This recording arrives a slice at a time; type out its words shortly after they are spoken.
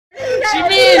She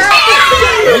missed!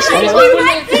 She missed my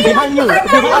bullet! Behind you!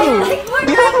 Behind you!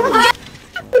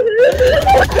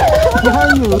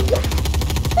 Behind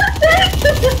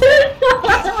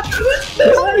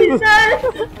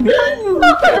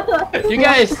you! You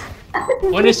guys!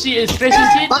 Wanna see a special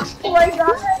shit? Oh my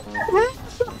god!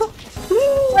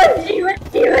 What's she?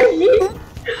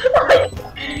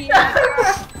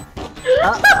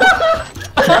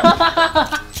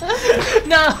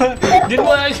 No! Didn't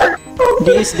work!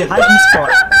 This is the hiding spot.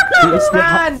 This is the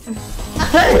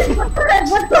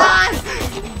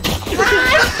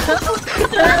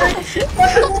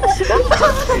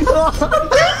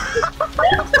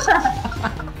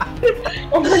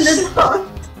Open the door!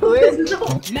 Wait.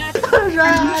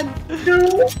 Run!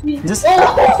 Just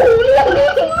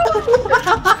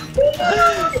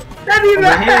Let me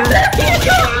run!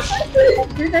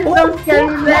 This is so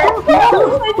scary, man!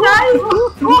 Oh my god!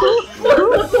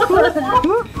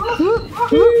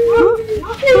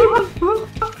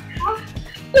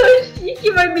 She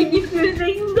might be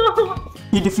defusing, no!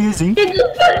 he defusing? He's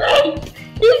defusing!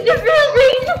 He's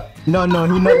defusing! No, no,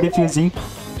 he not defusing.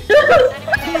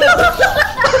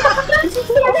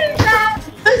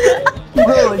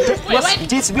 Bro, just wait.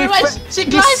 She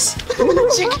clashed!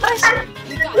 She clashed!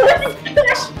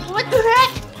 What the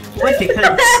heck? What the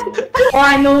heck? Oh,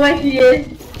 I know where she is.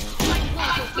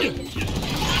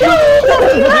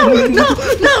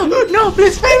 No,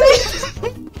 please spare me!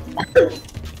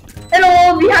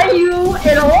 Hello, behind you.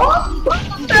 Hello.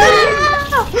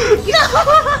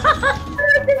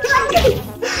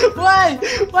 Why?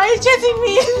 Why are you chasing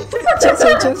me?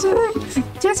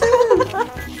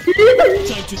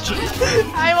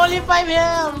 I'm only 5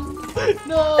 health.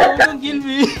 No, don't kill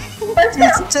me.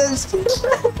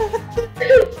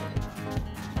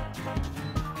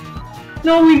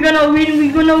 No, we're gonna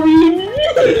win.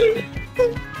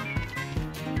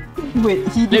 Wait,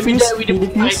 he Let me die defused? with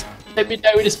the spike. Let me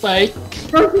die with the spike.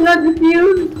 No, she's not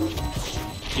defused.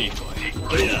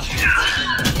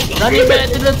 Running back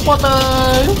to the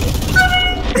portal.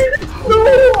 No,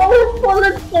 I was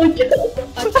fallen soldier.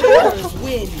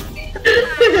 Win.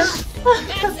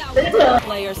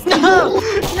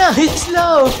 No, it's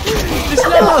slow. It's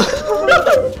slow.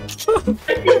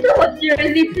 My sister was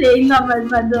really playing, not my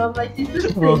brother. My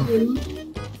sister's playing.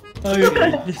 I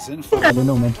don't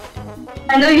know, man.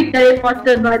 I know you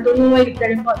teleported, but I don't know where you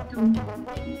teleport to.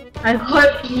 I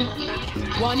heard you.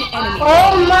 One enemy.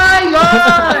 Oh my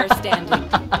god! Player standing.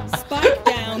 Spike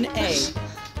down A.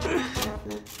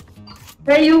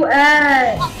 Where you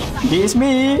at? This is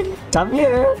me. Come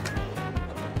here.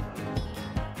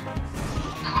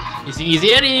 Easy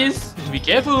it is. Be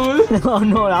careful. Oh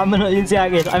no, I'm not using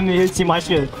again. I'm using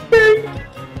Marshall.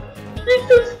 It's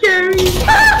so scary.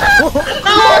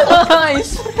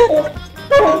 Nice.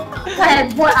 If I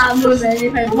had bought armor, man.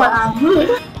 If I bought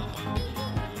armor.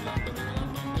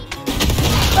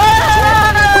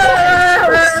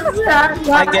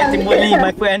 I'm getting bullied,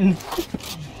 my friend.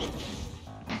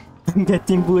 I'm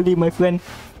getting bullied, my friend.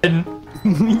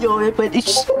 Your weapon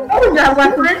is. Oh, that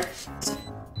weapon.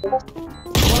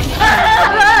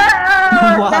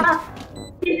 What?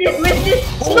 With this.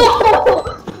 No!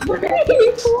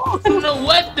 No,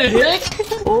 what the heck?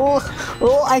 Oh,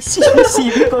 I see,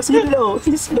 because he's low.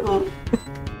 He's low.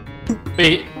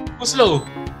 Wait, who's slow?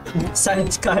 Sky.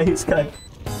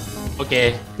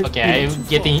 Okay, I'm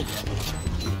getting.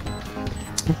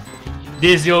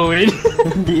 This is your win.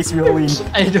 This is your win.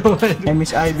 I don't want. I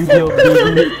miss I video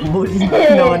bully.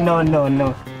 No.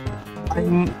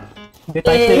 The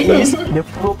title is the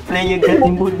pro player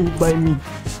getting bullied by me.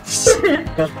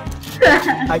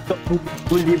 I got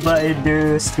bullied by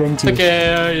the stranger.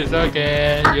 Okay, it's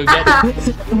okay. You get it.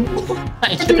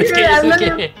 It's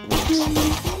okay.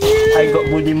 I got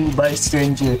bullied by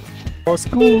stranger. Oh,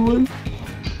 school.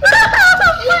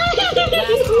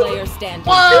 Last player standing.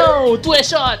 Wow, 2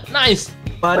 shot. Nice.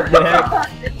 What the heck?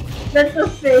 That's so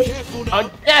fake. Oh,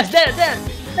 yes, there.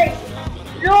 Like,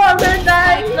 no, I'm gonna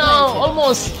die. No,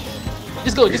 almost.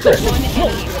 Just go. One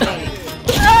enemy remaining.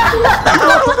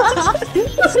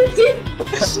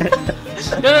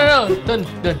 No. Don't.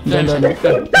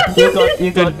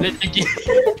 You got.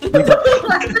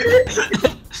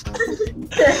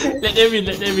 Let them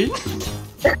in.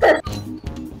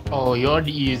 Oh, you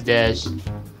already used dash.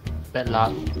 Bad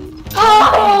luck.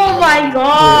 Oh my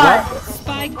god.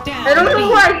 Spike down. I don't know B.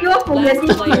 why you're Last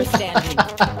forgetting. player standing.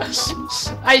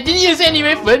 I didn't use any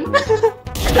weapon.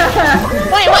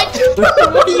 Wait, what?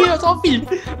 What are you, Sophie?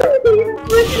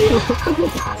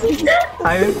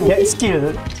 I get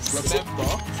skill.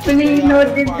 Really, no,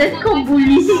 that's called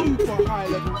bullying.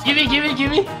 Give me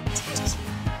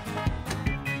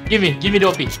the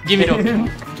OP. Give me the OP.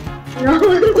 No.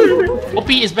 OP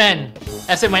is banned.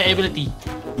 Accept my ability.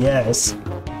 Yes.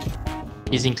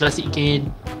 Using classic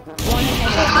kid.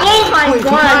 Oh my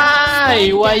god.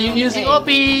 Why? Why are you using OP?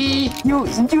 You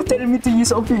tell me to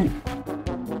use OP.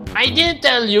 I didn't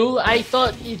tell you. I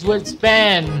thought it was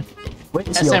banned. What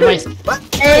is Accept your... my...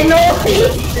 Eh, no.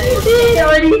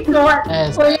 Only sword.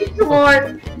 Yes. Only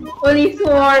sword. Only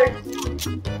sword.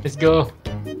 Let's go.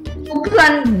 Go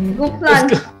plant. Go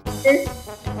plant. Let's go.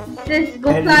 This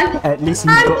go plant. At least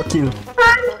you got killed.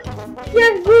 Plant.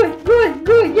 Yes,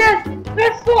 good. Yes.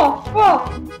 Press 4.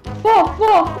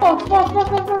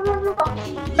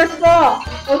 Press 4.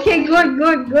 Okay, good.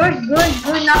 Now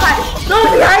no,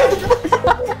 guys.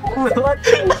 What?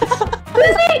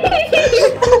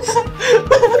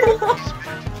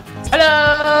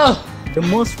 Hello. The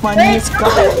most funniest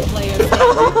card.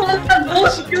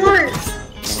 Don't shoot.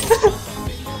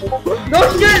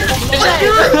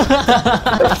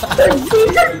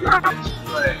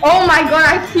 Oh my god,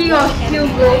 I see your skill,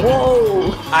 bro.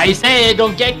 Whoa! I say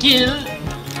don't get killed.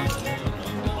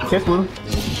 Careful.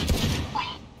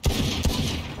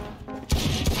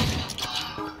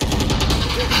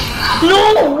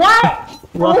 No, what?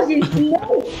 What?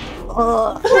 No.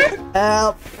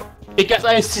 Help! Because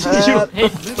I see you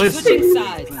head first Switching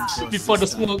sides. before the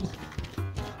smoke.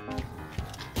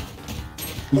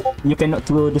 You cannot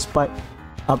throw the spike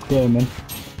up there, man.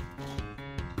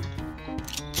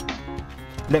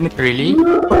 Let me... Really?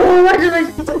 Oh, what did I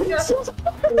do?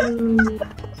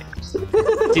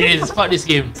 Serious, fuck this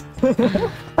game.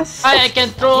 I can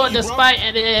throw the spike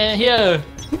at here.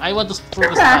 I want to throw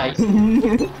the spike.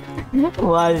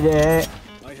 What the heck?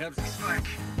 I have the spike.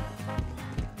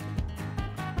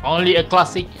 Only a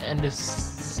classic and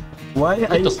this Why are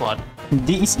little you... slot.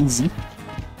 This is easy.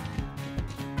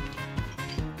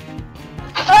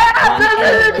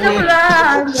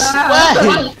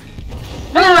 Why?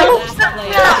 Last player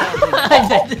standing. I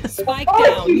Spike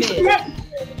down mid.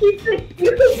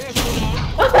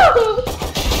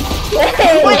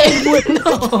 Wait, no.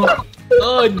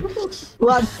 Good.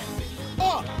 What?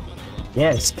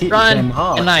 Yes, keep Run. them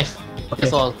hard. A knife. Okay.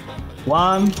 That's all.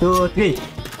 1, 2, 3.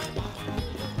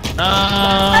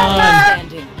 Run.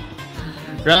 Standing.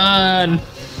 Run.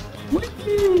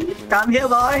 Come here,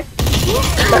 boy.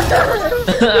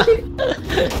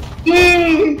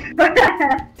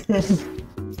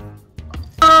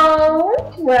 Oh,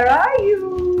 where are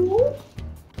you?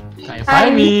 Can't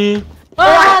find me.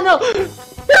 Ah, no.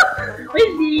 I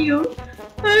see you.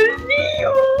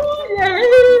 Yeah.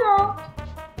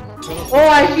 Oh,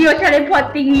 I see you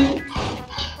teleporting me.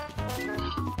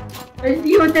 I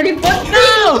see you teleporting.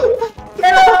 No.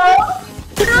 Hello.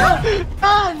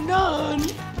 Ah, no.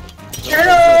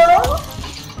 Hello.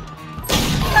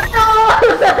 Hello.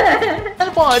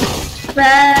 Teleport.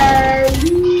 Very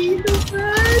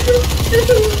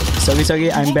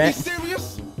Sorry, I'm back.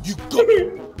 Serious? You got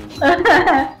it.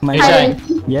 My Hey,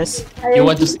 Shine. Yes, You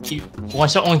want to see one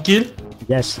shot, one kill?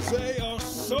 yes. They are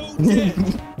so dead.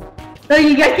 So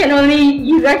you guys can only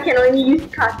use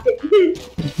classic. You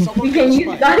can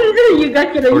use guns. You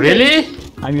guys can only Really?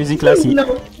 I'm using classic.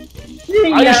 No.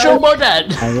 Are you sure about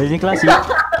that? I'm using classic.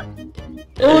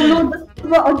 Oh no, the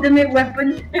super ultimate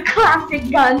weapon, the classic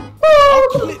gun. I'll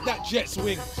clip that jet's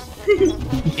wing.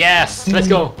 Yes. Let's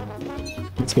go.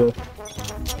 Let's go.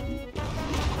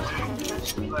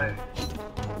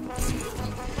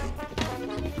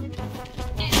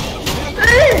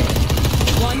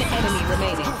 One enemy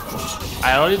remaining.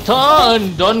 I already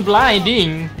turned. Don't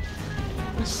blinding.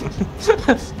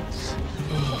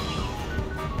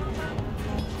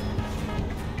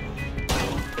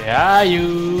 Where are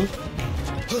you?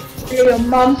 To your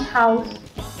mom's house.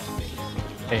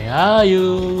 Where are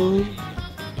you?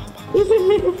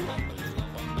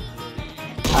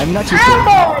 I'm not cheater.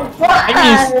 Oh,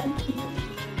 I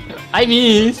I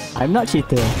miss. I'm not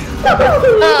cheater.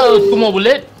 Oh, 2 more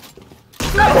bullet.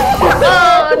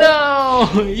 Oh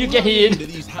no! You get hit. Into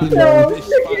these hands No. of this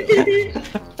fight.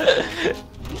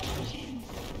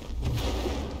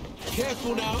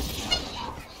 Careful now.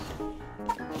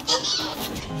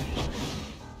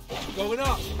 Going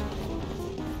up.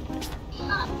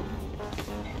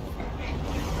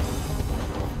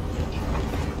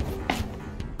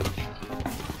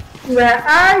 Where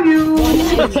are you?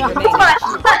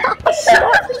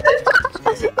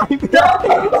 Enemy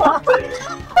remaining.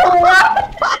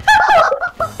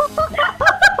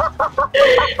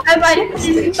 I might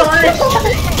install it.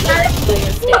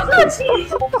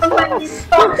 I might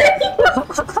install it.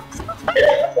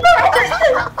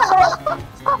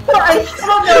 I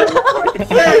saw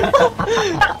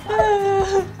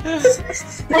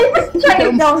I was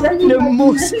trying down The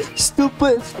most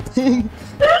stupid thing.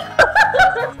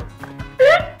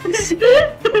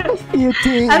 You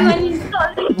think I'm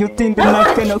uninstalling. you think the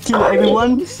knife cannot kill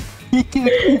everyone? He can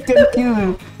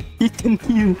kill. He can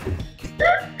kill.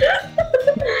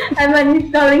 I'm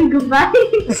uninstalling. Goodbye.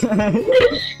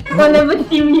 I'll never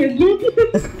see me again.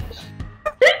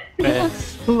 Man,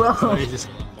 Wow. what is this?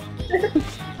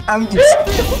 I'm just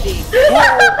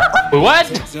What?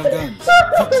 Some guns.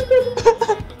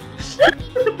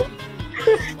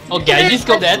 Okay, I just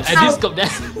scope that. I just scope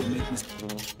that.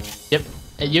 Yep.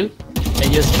 And you? And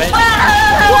you spent?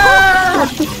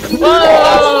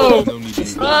 Whoa!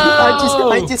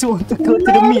 I just want to go to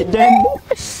the mid then.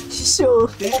 Sure.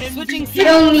 Switching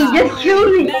Kill me. Just kill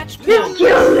me. Just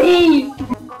kill me.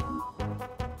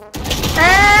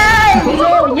 Hey!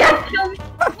 No! Yes! Kill me!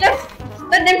 Yes!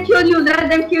 Let them kill you! Let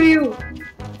them kill you!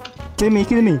 Kill me.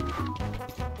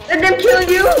 Let them kill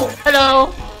you!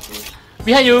 Hello!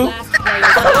 Behind you! last player.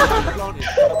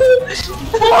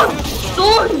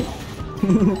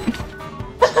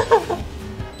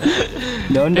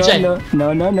 Don't!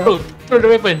 No. Throw the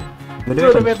weapon!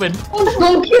 Throw the weapon!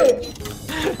 Don't kill!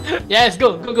 Yes,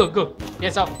 go!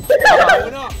 Yes, up!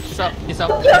 Going up. It's up!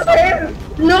 Kill him!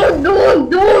 No!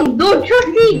 Don't trust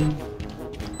me!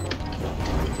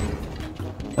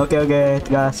 Okay, guys.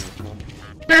 Yes!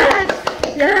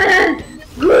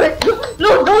 Good!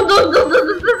 No! Don't!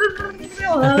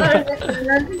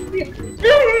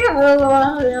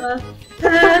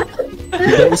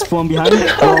 There is from behind.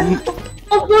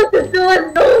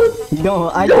 No,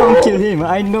 I don't kill him.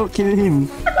 I don't kill him.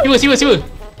 Siwa!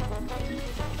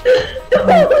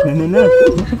 No.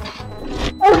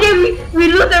 Okay, we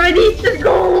lose already. Let's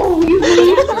go. You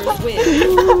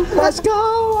Win. Let's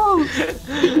go.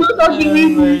 no talking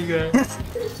with me. God!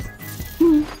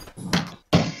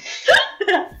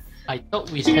 I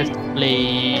thought we have to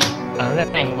play a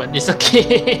rank, but it's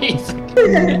okay. It's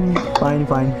okay. Fine.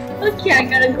 Okay, I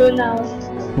gotta go now.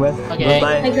 Well, Okay.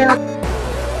 bye. I gotta.